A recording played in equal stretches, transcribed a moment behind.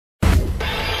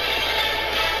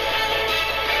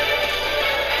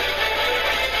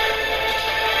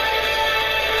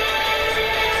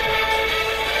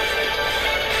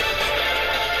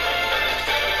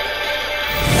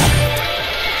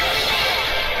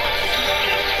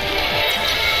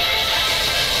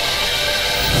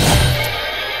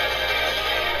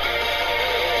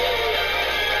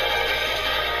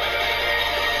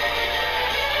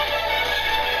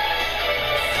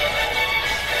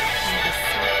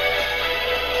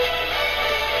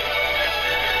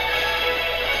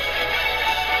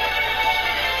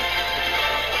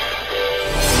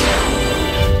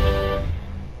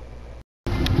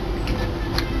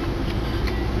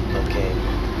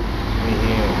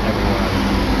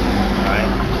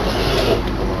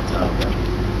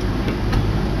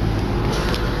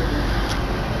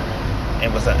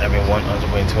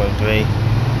2023.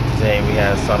 Today we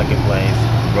have Sonic and Blaze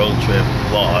Roadtrip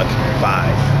Vlog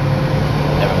 5.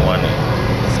 Everyone,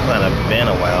 it's kind of been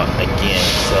a while again,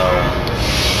 so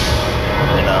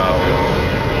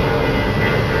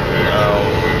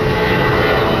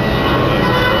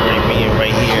being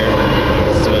right here,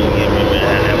 so we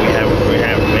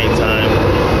have a great time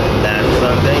last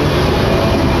Sunday.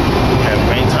 We had a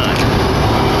great time.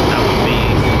 That would be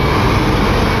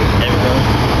everyone.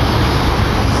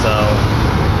 So,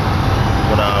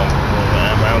 what I'm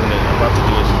about to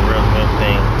do is a real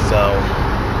thing. So,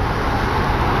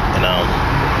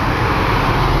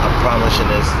 I promise you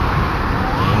this.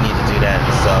 You need to do that.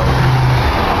 So,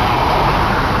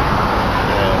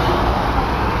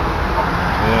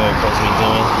 we're supposed to be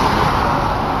doing,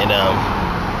 and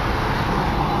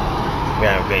we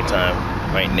have a great time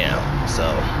right now. So,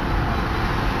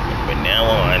 from now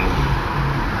on,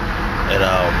 and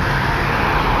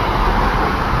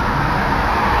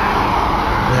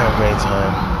we have a great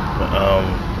time.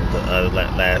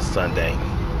 Last Sunday.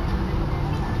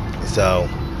 So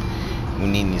we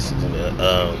need to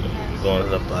go to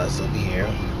the bus over here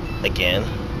again.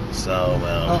 So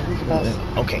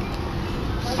okay,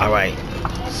 all right.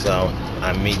 So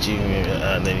I meet you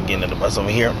then again at the bus over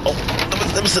here. Oh,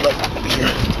 let me sit up over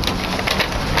here.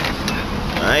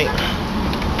 All right,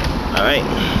 all right.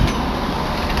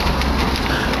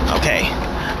 Okay,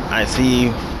 I see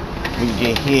you when you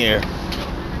get here.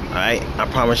 Alright, I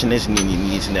promise you this, you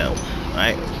need to know.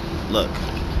 Alright, look.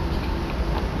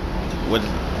 What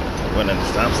at the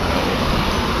stop sign?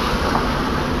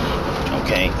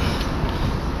 Okay.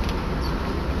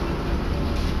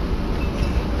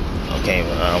 Okay,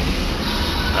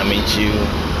 I meet you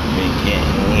when you get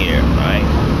here, alright?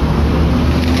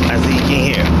 I see you get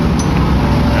here.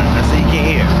 I see you get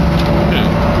here.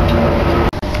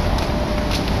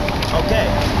 Okay,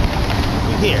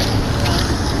 we're here.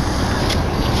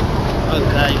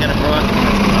 Okay, you got a broad?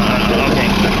 Okay.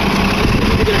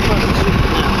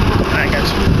 I got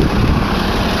you.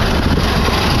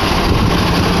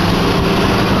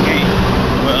 Okay.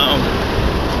 Well,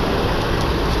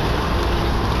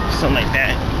 something like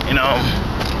that,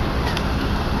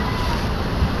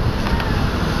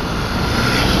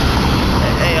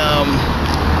 Hey,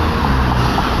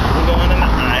 we're going in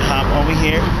the IHOP over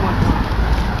here.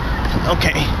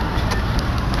 Okay.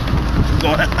 We're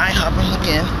going to IHOP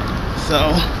again. So,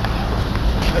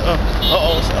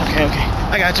 okay,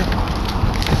 I got you.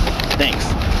 Thanks.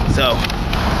 So,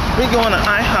 we're going to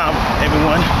IHOP,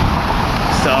 everyone.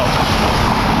 So,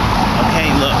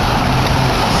 okay, look.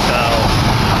 So,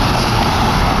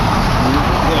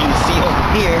 we're going to see over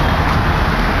here.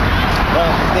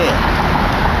 There.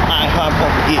 IHOP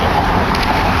over here.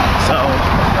 So,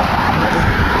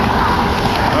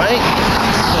 alright.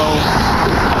 So,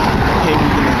 okay,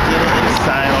 we're going to get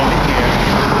inside over here.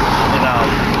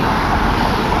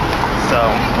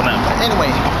 But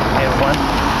anyway, everyone,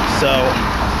 so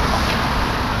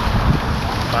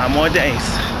 5 more days.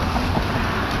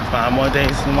 5 more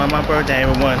days to my birthday,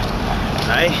 everyone.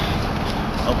 Alright?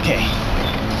 Okay.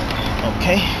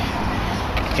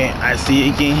 Okay, I see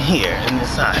you again here in this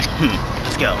side.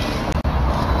 Let's go.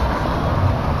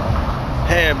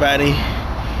 Hey everybody.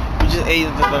 We just ate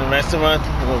at the restaurant.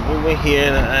 We were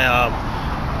here at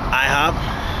IHOP.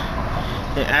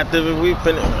 And after we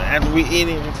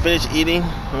finish eating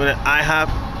with IHOP,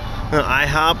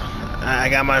 I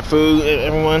got my food,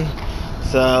 everyone.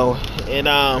 So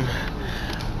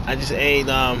I just ate.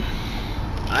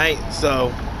 Alright,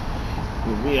 so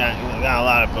we got a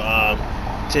lot of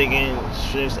chicken,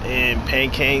 strips, and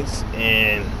pancakes,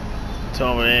 and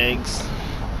 12 eggs,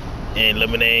 and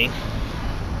lemonade.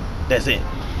 That's it.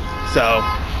 So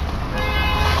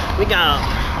we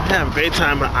have a great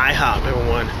time at IHOP,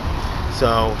 everyone.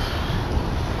 So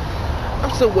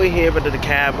I'm still waiting here for the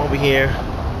cab over here.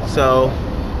 So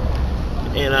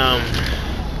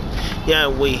yeah,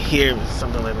 wait here,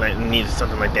 something like that. Need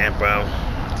something like that, bro.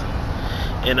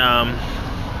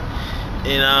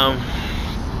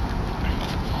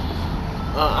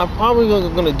 I'm probably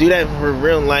gonna do that for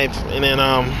real life. And then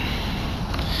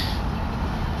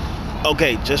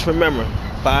okay, just remember,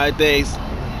 5 days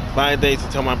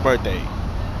until my birthday.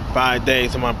 5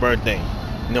 days to my birthday.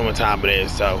 You know what time it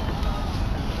is. So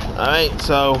alright,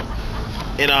 so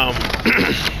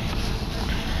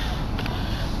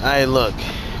alright, look,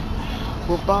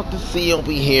 we're about to see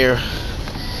over here,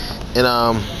 and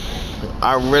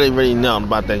I really know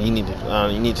about that. You need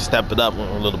to step it up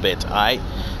a little bit. Alright,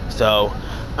 so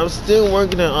I'm still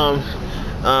working on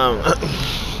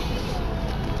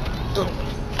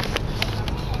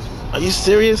are you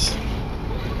serious?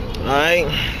 Alright.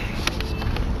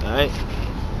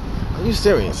 Are you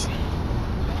serious?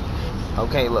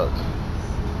 Okay, look.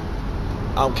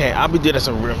 Okay, I'll be doing this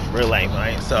in real life,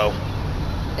 right? So,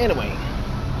 anyway.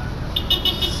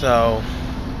 So,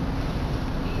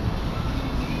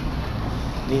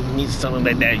 need something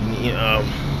like that, you know.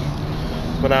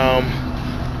 But I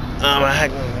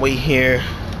had to wait here,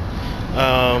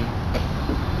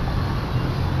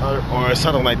 or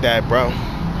something like that, bro.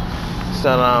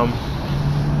 So,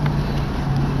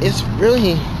 it's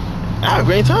really, I had a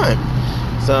great time.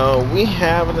 So we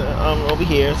have over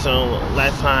here. So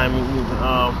last time,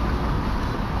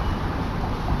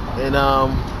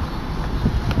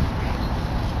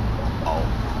 oh,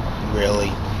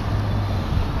 really?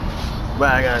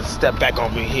 But I gotta step back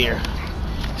over here.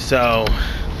 So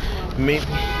maybe,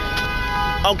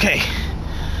 okay,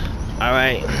 all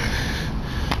right.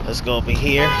 Let's go over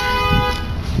here.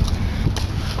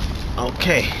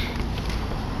 Okay.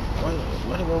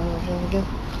 What do I want to again?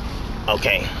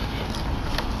 Okay.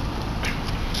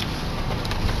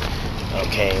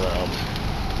 Okay.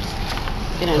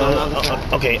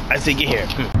 Okay. I say get here.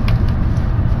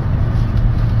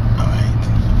 All right.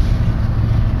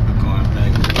 We're going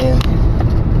back again.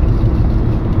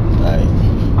 All right.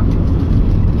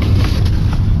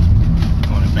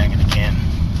 Going back in again.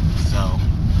 So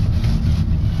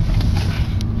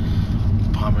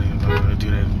probably gonna do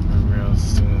that real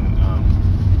soon.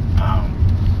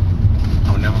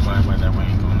 Oh, never mind about that. We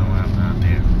ain't going nowhere out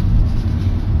there.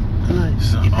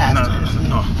 Nice. So, you passed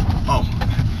no. Oh,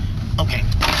 okay.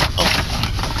 Oh.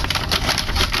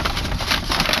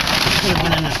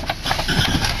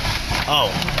 Oh.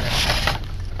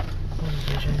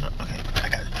 Okay, I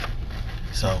got it.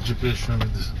 So GPS showing me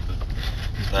this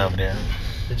over there.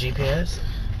 The GPS?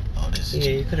 Oh, this is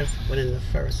you could have went in the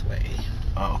first way.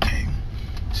 Oh, okay.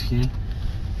 here.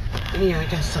 Yeah, I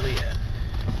guess so, yeah.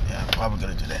 Yeah, I'm probably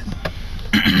gonna do that.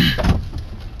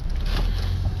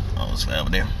 Oh, it's right over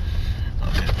there.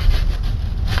 Okay.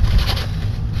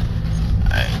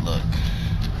 Alright, look.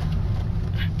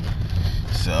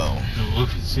 So. Look,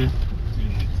 it's here.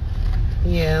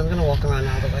 Yeah, I'm gonna walk around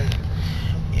all the way.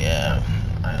 Yeah,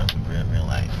 I don't real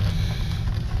life.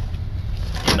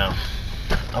 You know.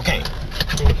 Okay.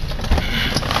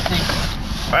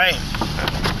 Alright.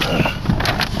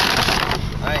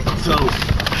 Alright, so.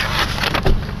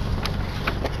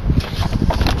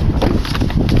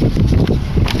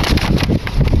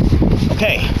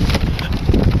 Okay,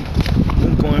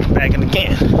 I'm going back in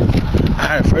again. I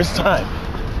had the first time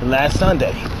last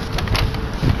Sunday.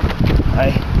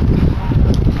 Right?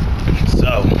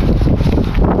 So,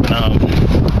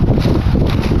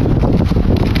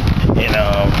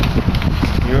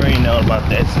 you already know about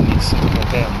that.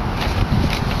 Okay,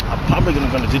 I'm probably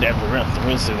gonna do that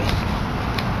real soon.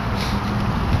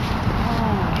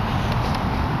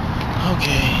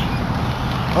 Okay.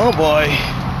 Oh boy.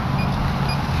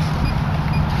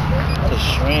 What a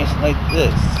strange like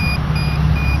this.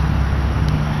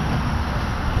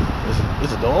 Is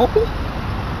the door open?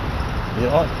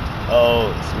 You're on?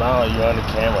 Oh, smile, you're on the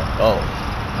camera. Oh.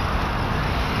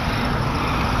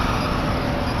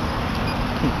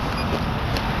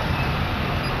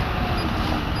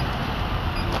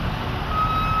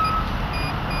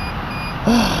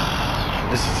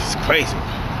 This is just crazy.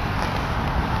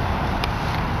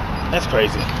 That's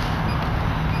crazy.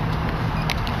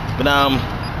 But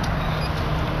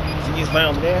see you right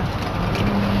over there?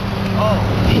 Oh,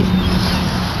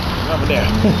 over there.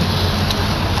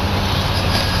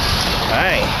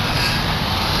 Alright.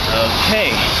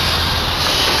 Okay.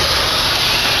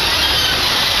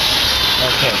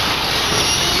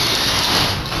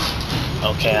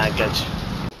 Okay, I got you.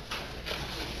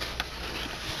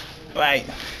 Right.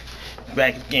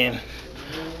 Back again.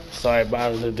 Sorry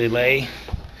about the delay,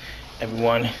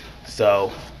 everyone.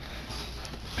 So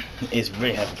it's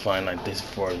really having fun like this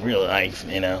for real life,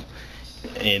 you know.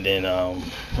 And then I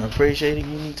appreciate it,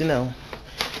 you need to know.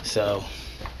 So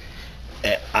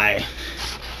I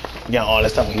got all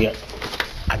this stuff here.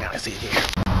 I gotta see it here.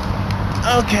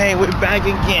 Okay, we're back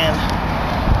again.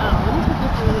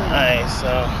 Alright,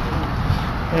 so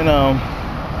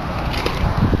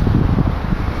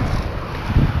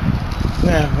we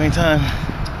have a great time.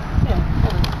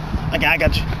 I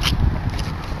got you.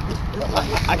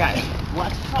 I got it.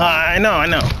 What? I know.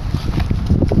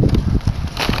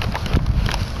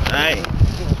 Alright.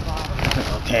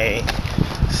 Okay.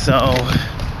 So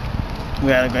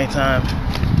we had a great time.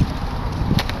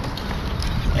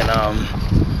 And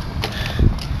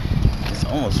it's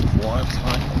almost 4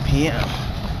 o'clock p.m.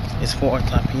 It's 4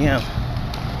 o'clock p.m.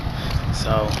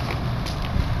 So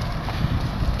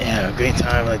yeah, a great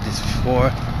time like this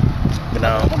before.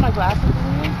 But put my glasses in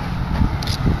here?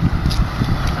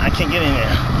 I can't get in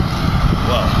there.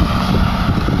 Whoa.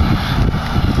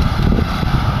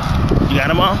 You got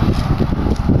them all?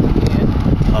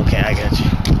 Yeah. Okay, I got you.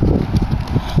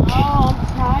 Oh, I'm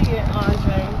tired,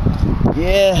 Andre.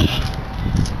 Yeah.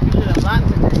 You did a lot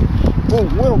today.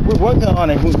 We're working on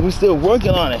it. We're still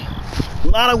working on it. A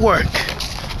lot of work.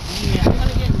 Yeah, I'm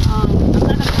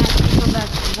gonna ask you to come back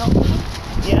and help me.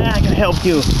 Yeah, I can help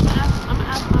you. I'm gonna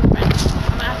ask my friends. I'm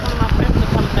gonna ask one of my friends to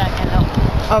come back and help me.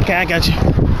 Okay, I got you.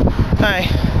 Hi.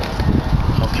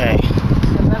 Okay.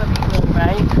 So that'll be good,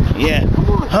 right? Yeah.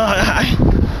 Hi.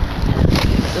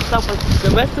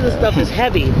 The rest of the stuff is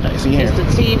heavy. I see here. It's the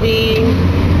TV,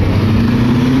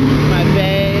 my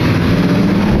bed,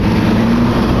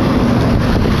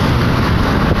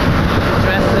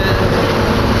 dresses.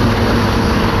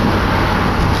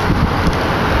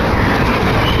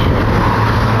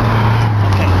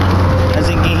 Okay. As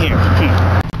in get here.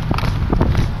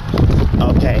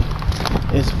 Okay.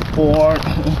 It's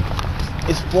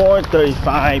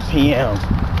 4:35 p.m.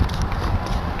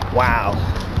 Wow.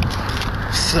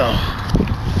 So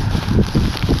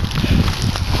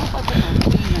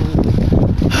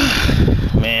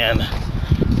man,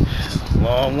 it's a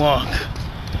long walk.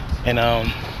 And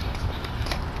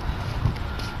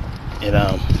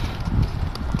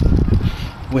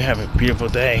we have a beautiful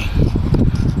day.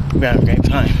 We have a great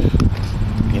time.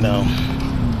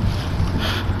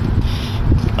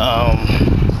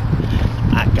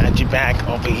 I got you back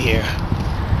over here.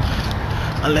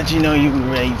 I'll let you know you're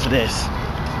ready for this.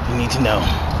 You need to know.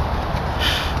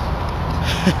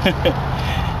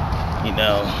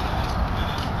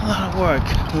 A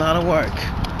lot of work.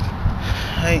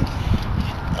 Hey,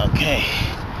 okay.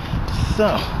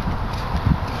 So,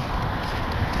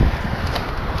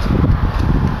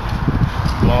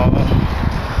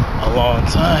 a long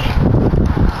time.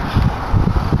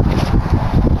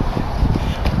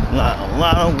 A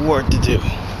lot of work to do.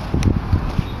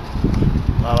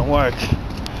 A lot of work.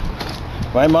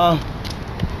 Right, Mom?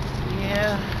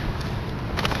 Yeah.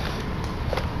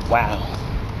 Wow.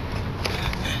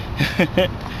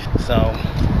 So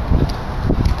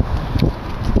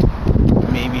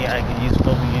maybe I can use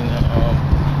both of you.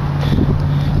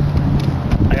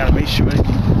 I gotta make sure that you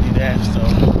do that. So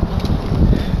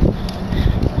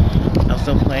I'm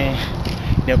still playing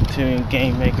Neptunia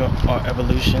Game Maker or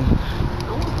Evolution.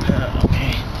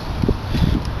 Okay.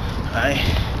 Alright.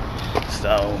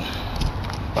 So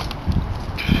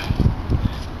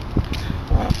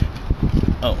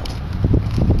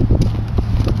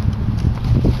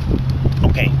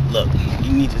okay, look,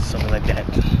 you need something like that.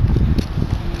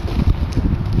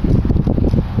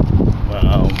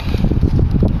 Well,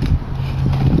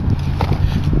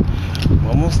 we're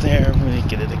almost there. We're gonna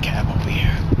get at the cab over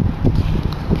here.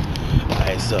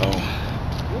 Alright, so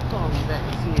We'll call me back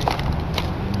and see if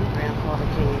your grandfather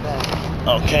came back.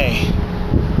 okay.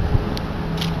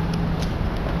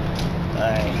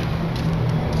 Alright.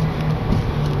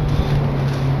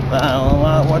 I don't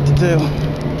know what to do.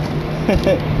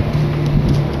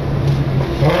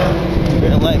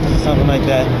 Real life or something like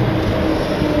that.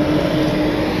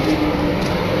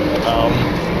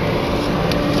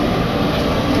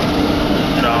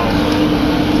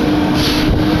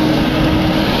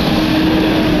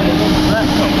 Where that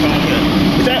come from here?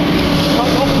 Is that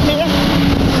come over here?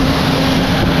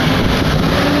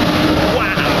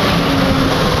 Wow.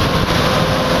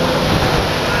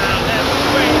 Wow, that's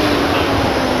great.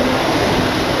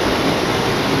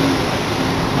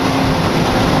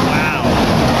 Wow.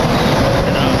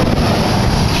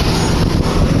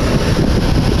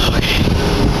 Okay.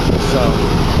 So,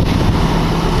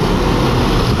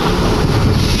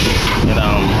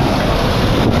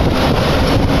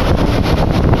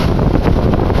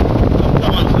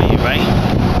 right?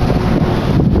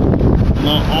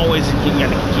 Always you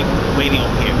gotta keep waiting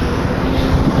over here.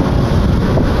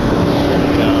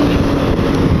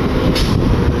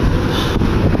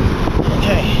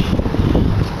 Okay.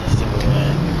 Let's see, we're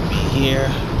gonna be here.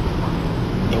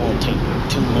 It won't take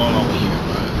too long over here.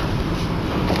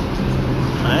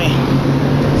 Alright.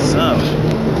 So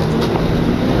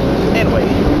anyway.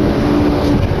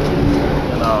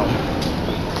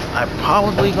 I'm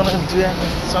probably gonna do that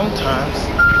sometimes.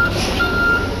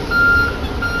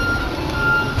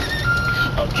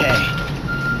 Okay.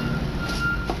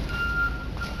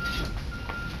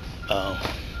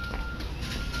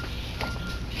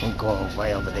 I'm going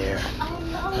way over there.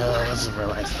 This is a real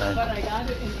nice time.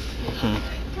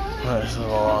 This is a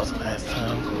last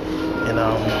time.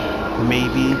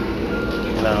 Maybe.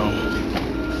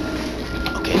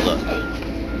 Okay, look.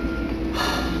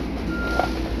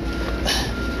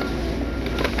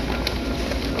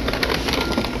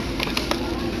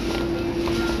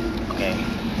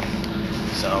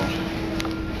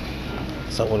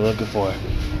 looking for?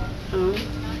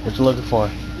 What you looking for? I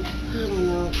don't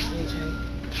know, AJ.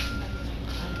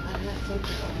 I had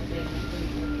something over there.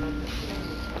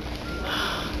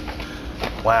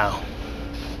 Wow.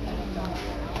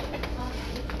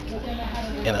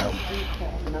 You know.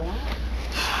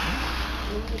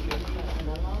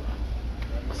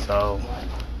 So,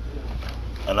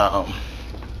 and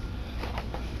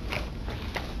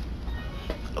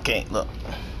okay, look.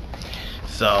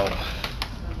 So,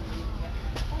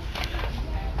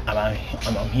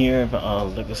 I'm here at the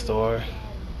liquor store.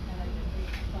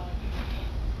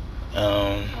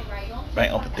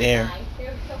 Right over there.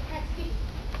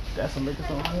 That's a liquor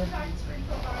store here.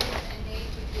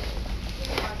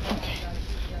 Okay.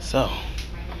 So,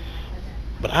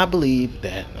 but I believe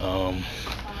that I'm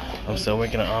still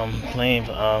working on playing.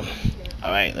 All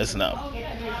right, listen up.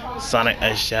 Sonic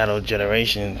X Shadow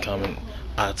Generation coming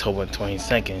October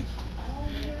 22nd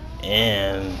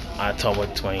and October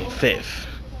 25th.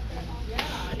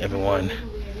 Everyone,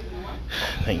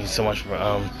 thank you so much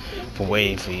for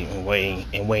waiting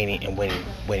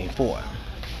for.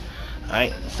 All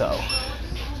right, so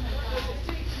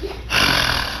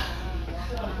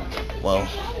well,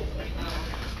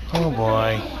 oh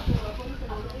boy,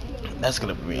 that's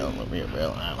gonna be real.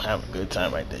 I'll have a good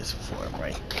time like this before,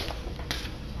 right?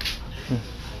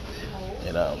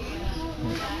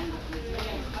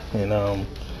 And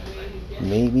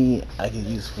maybe I could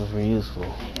use it for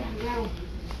useful.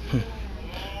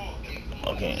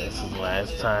 Okay, this is the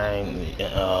last time.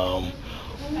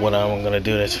 What I'm gonna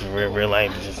do this for real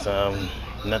life. Just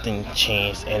nothing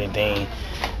changed anything,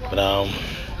 but I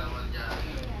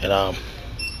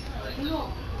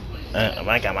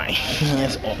got my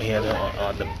hands over here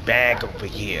on the bag over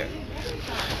here.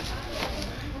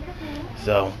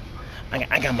 So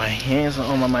I got my hands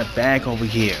on my bag over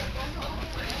here.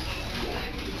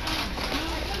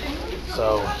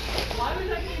 So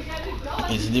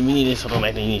we need something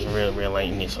like that. You need real life.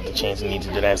 You need something to change. You need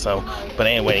to do that. So, but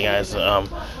anyway, guys.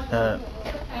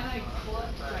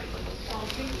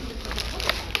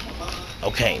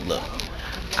 Okay, look.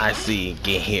 I see.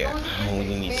 Get here. You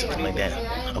need something like that.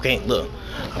 Okay, look.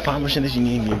 I promise you this. You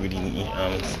need to really.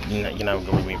 You're not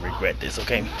gonna really regret this.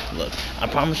 Okay, look. I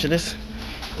promise you this.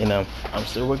 I'm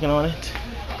still working on it.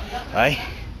 All right.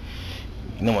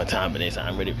 You know what time it is. I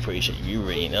really appreciate you.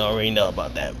 You already know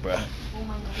about that, bruh.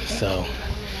 So,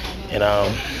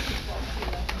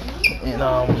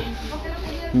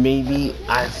 maybe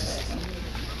I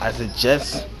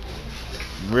suggest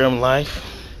real life.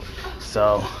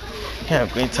 So, have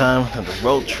a great time on the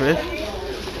road trip.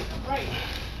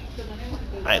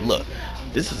 Alright, look,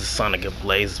 this is a Sonic and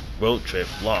Blaze road trip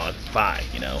vlog 5.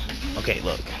 Okay,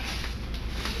 look.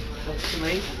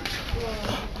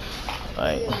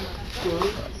 Alright.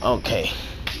 Okay.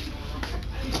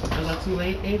 Is that too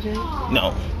late, AJ?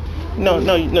 No,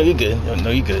 you're good.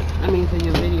 No, you're good. I mean, for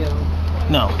your video.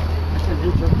 No. I said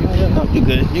intro video. No, you're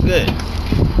good. You're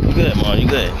good, Mom. You're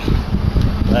good.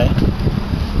 Right?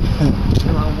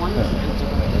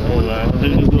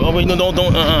 Oh wait, no,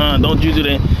 don't you do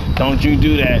that. Don't you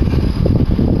do that.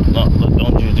 No, look,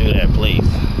 don't you do that, please.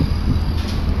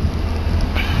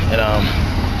 And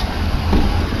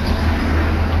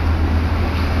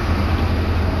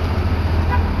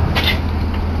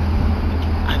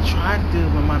I tried to do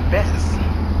my best.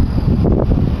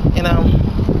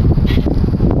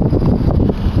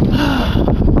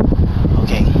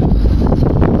 Okay.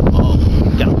 Oh,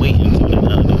 you gotta wait until no.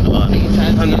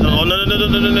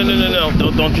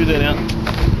 Don't you do that.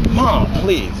 Mom,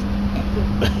 please.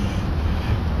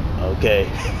 Okay.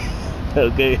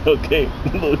 Okay. Look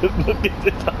at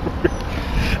this.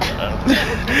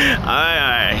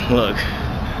 Alright, look.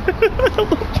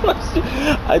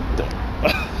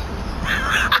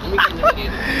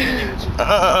 No.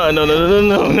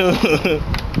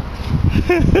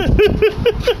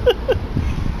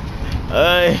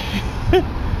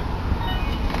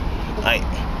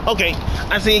 Okay,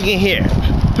 I see you again here.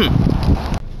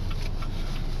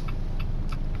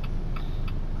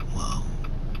 Well,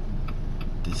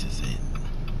 this is it.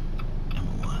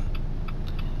 Number 1.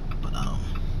 But I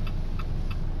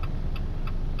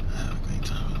have a great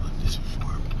time about this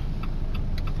before.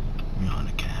 We're on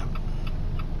the cab.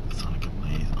 Sonic and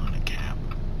Blaze on the cab.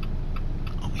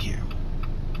 Over here.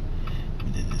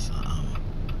 We did this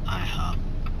IHOP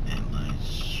and like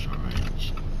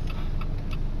Orange.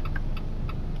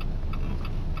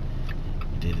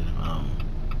 We did it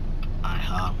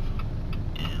IHOP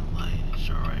and like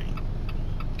Showdown.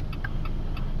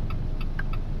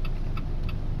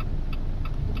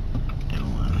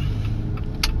 Everyone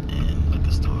and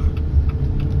liquor store.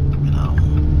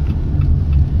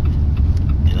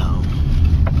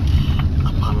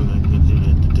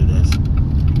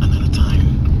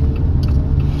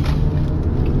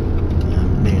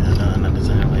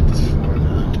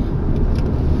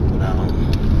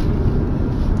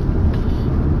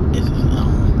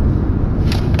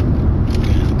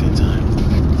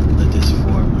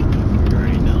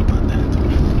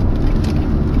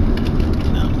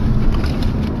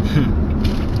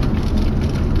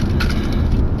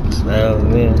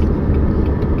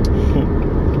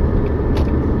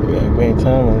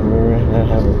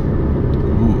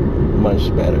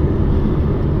 much better.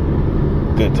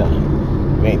 Good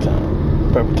time. Great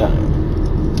time. Perfect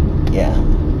time. Yeah.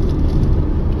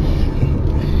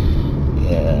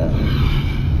 Yeah.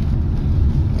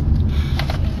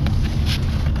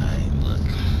 Alright, look.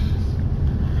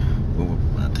 We're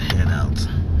about to head out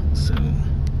soon.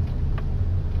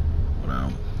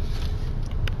 Wow.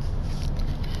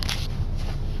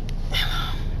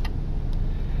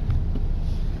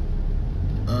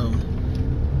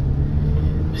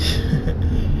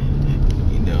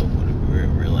 You know what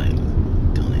real life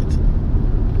doing it.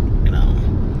 You know.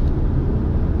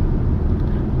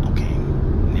 Okay,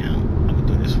 now I'm gonna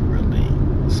do this for real thing.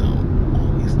 So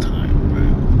all this time, bro.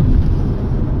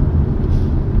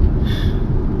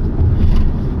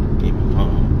 Gave my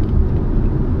mom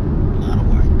a lot of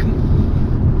work.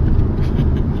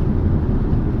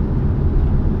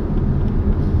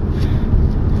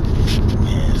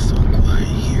 Man, it's so quiet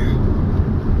here.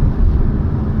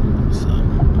 So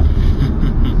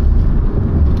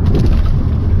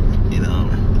you know,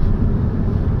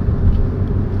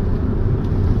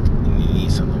 you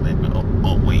need something like that.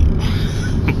 Oh wait.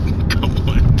 Come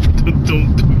on.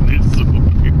 Don't do this over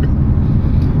here.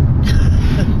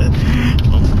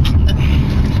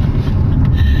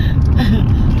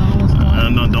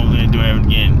 No, don't do it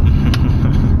again.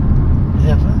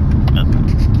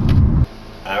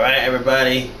 Alright,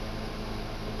 everybody.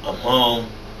 I'm home.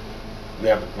 We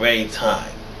have a great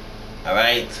time.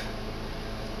 Alright?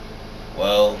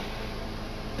 Well,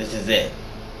 this is it.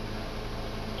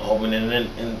 I'm hoping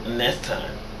in next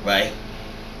time, right?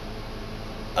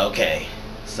 Okay,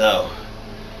 so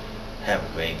have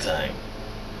a great time.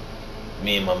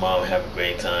 Me and my mom have a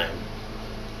great time.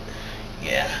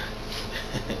 Yeah.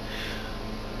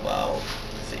 Wow,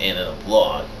 it's the end of the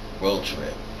vlog, road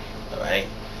trip. Alright?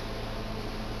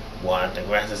 Want to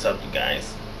wrap this up, you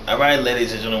guys. Alright,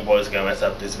 ladies and gentlemen, boys, gonna wrap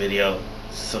up this video.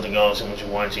 Something else what you're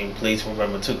watching. Please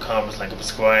remember to comment, like, and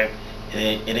subscribe.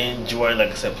 And enjoy,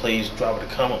 like I said, please drop a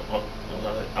comment on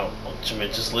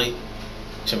tremendously.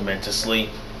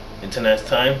 Until next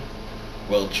time,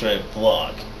 road trip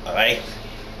vlog. Alright?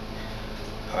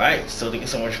 Alright, so thank you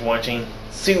so much for watching.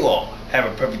 See you all. Have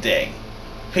a perfect day.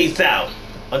 Peace out.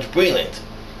 Under Brilliant.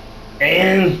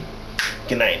 And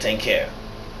good night. Take care.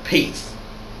 Peace.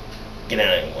 Good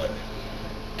night, everyone.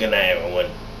 Good night, everyone.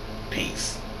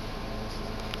 Peace.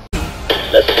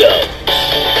 Let's go.